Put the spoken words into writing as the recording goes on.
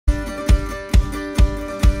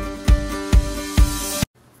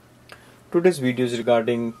Today's video is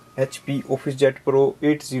regarding HP OfficeJet Pro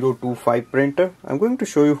 8025 printer. I'm going to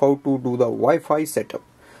show you how to do the Wi-Fi setup.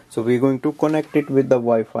 So we're going to connect it with the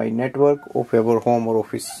Wi-Fi network of our home or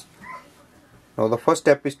office. Now the first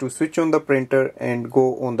step is to switch on the printer and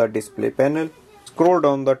go on the display panel. Scroll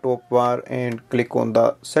down the top bar and click on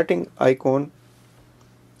the setting icon.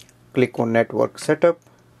 Click on network setup.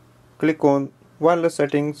 Click on wireless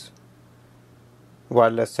settings.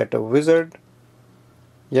 Wireless setup wizard.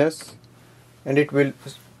 Yes. And it will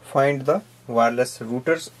find the wireless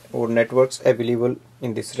routers or networks available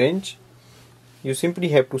in this range. You simply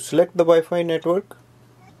have to select the Wi-Fi network,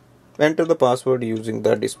 enter the password using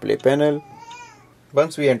the display panel.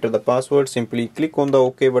 Once we enter the password, simply click on the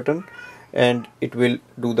OK button and it will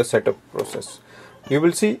do the setup process. You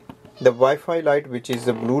will see the Wi-Fi light, which is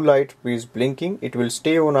the blue light, is blinking. It will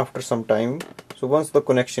stay on after some time. So once the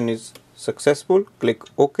connection is successful, click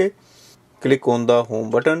OK. Click on the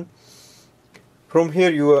home button. From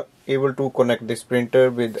here you are able to connect this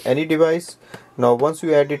printer with any device. Now once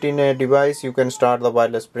you add it in a device, you can start the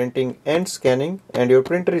wireless printing and scanning, and your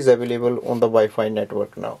printer is available on the Wi-Fi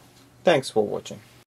network now. Thanks for watching.